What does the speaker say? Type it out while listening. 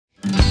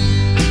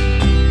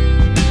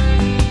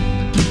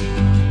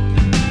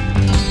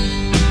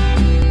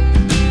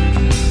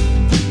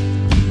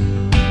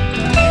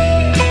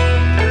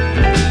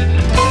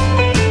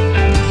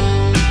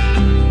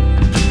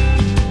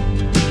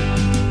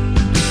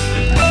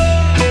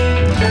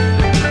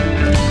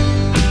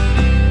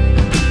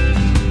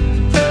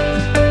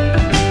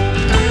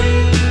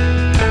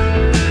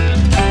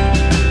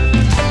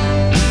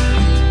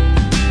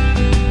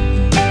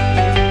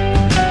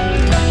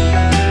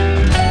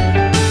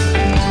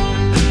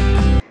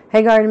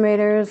Hey Garden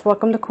Maters,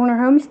 welcome to Corner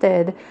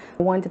Homestead.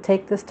 I wanted to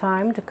take this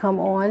time to come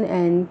on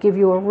and give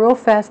you a real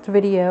fast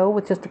video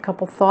with just a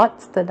couple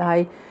thoughts that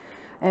I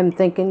am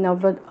thinking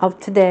of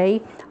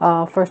today.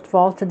 First of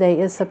all, today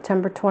is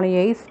September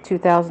 28th,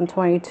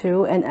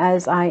 2022, and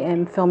as I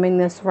am filming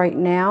this right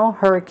now,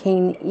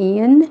 Hurricane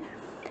Ian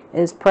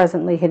is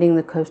presently hitting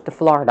the coast of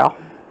Florida.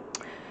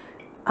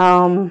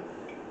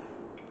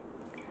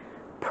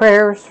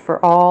 Prayers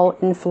for all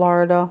in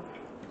Florida.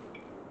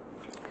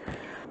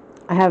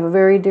 I have a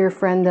very dear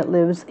friend that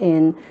lives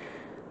in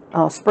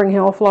Spring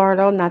Hill,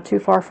 Florida, not too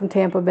far from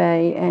Tampa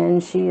Bay,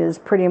 and she is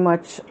pretty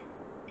much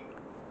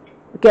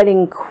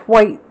getting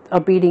quite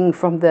a beating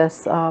from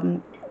this.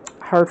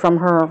 Heard from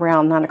her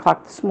around 9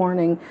 o'clock this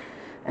morning,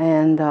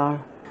 and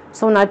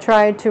so when I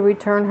tried to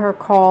return her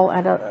call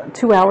at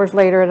 2 hours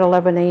later at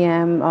 11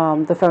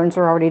 a.m., the phones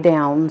are already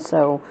down.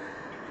 So,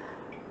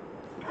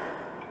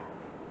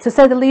 to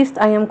say the least,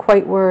 I am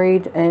quite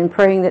worried and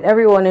praying that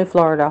everyone in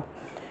Florida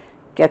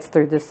gets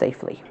through this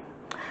safely.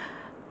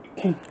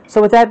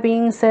 So with that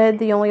being said,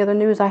 the only other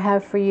news I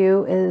have for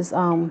you is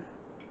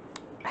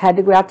had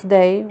to go out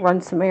today,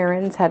 run some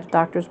errands, had a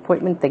doctor's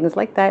appointment, things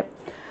like that.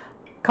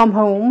 Come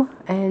home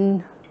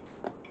and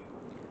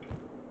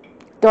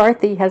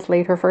Dorothy has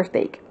laid her first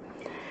egg.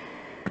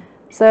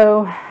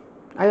 So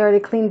I already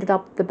cleaned it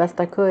up the best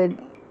I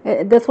could.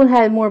 This one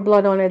had more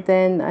blood on it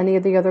than any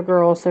of the other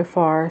girls so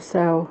far.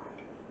 So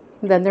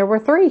then there were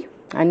 3.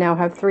 I now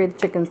have 3 of the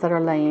chickens that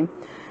are laying,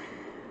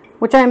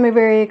 which I am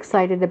very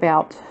excited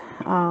about.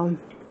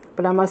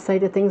 But I must say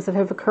the things that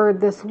have occurred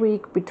this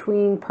week,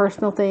 between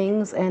personal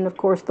things and of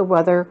course the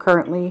weather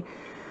currently,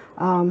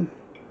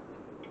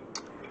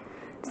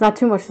 it's not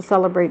too much to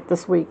celebrate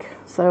this week.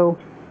 So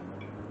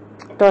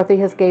Dorothy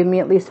has gave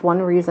me at least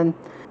one reason,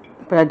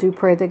 but I do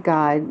pray that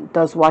God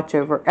does watch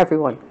over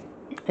everyone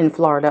in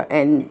Florida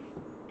and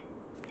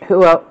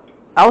who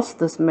else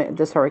this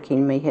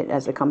hurricane may hit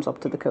as it comes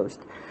up to the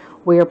coast.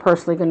 We are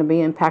personally going to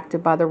be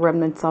impacted by the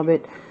remnants of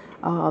it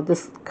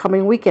this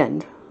coming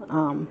weekend,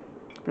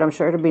 but I'm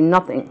sure it'll be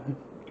nothing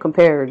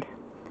compared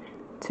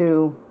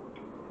to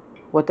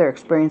what they're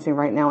experiencing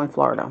right now in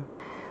Florida.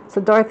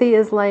 So Dorothy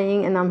is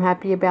laying, and I'm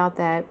happy about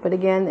that. But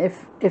again,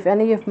 if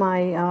any of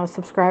my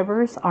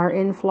subscribers are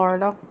in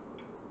Florida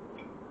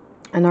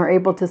and are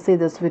able to see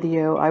this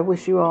video, I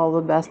wish you all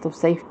the best of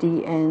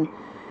safety and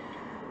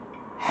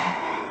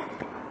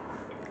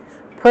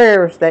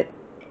prayers that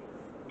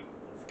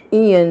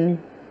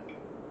Ian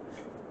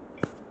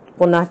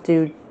will not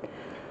do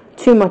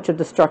too much of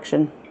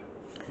destruction.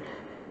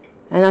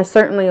 And I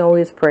certainly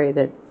always pray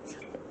that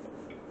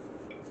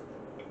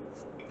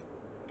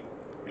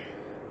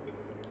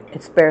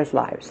it spares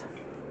lives.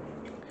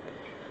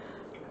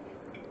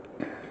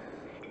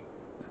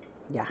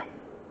 Yeah,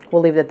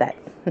 we'll leave it at that.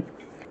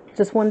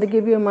 Just wanted to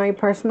give you my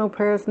personal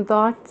prayers and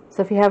thoughts.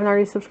 So if you haven't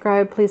already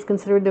subscribed, please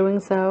consider doing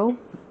so.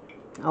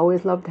 I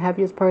always love to have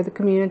you as part of the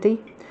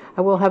community.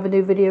 I will have a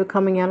new video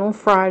coming out on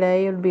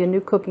Friday. It'll be a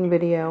new cooking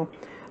video.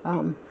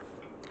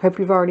 Hope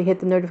you've already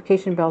hit the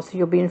notification bell so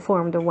you'll be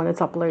informed of when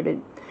it's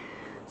uploaded.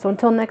 So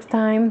until next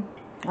time,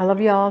 I love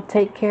y'all.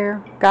 Take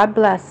care. God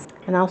bless.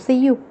 And I'll see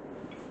you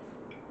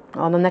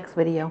on the next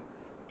video.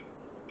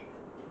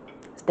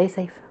 Stay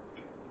safe.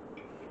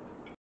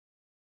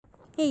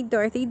 Hey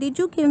Dorothy, did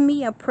you give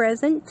me a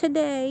present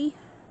today?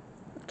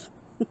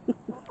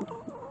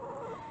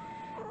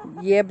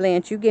 Yeah,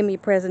 Blanche, you gave me a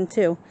present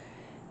too.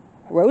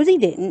 Rosie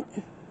didn't.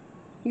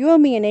 You owe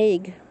me an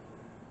egg.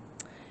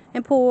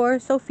 And poor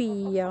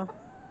Sophia.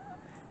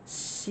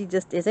 She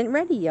just isn't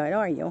ready yet,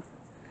 are you?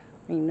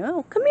 I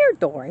know. Come here,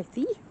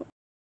 Dorothy.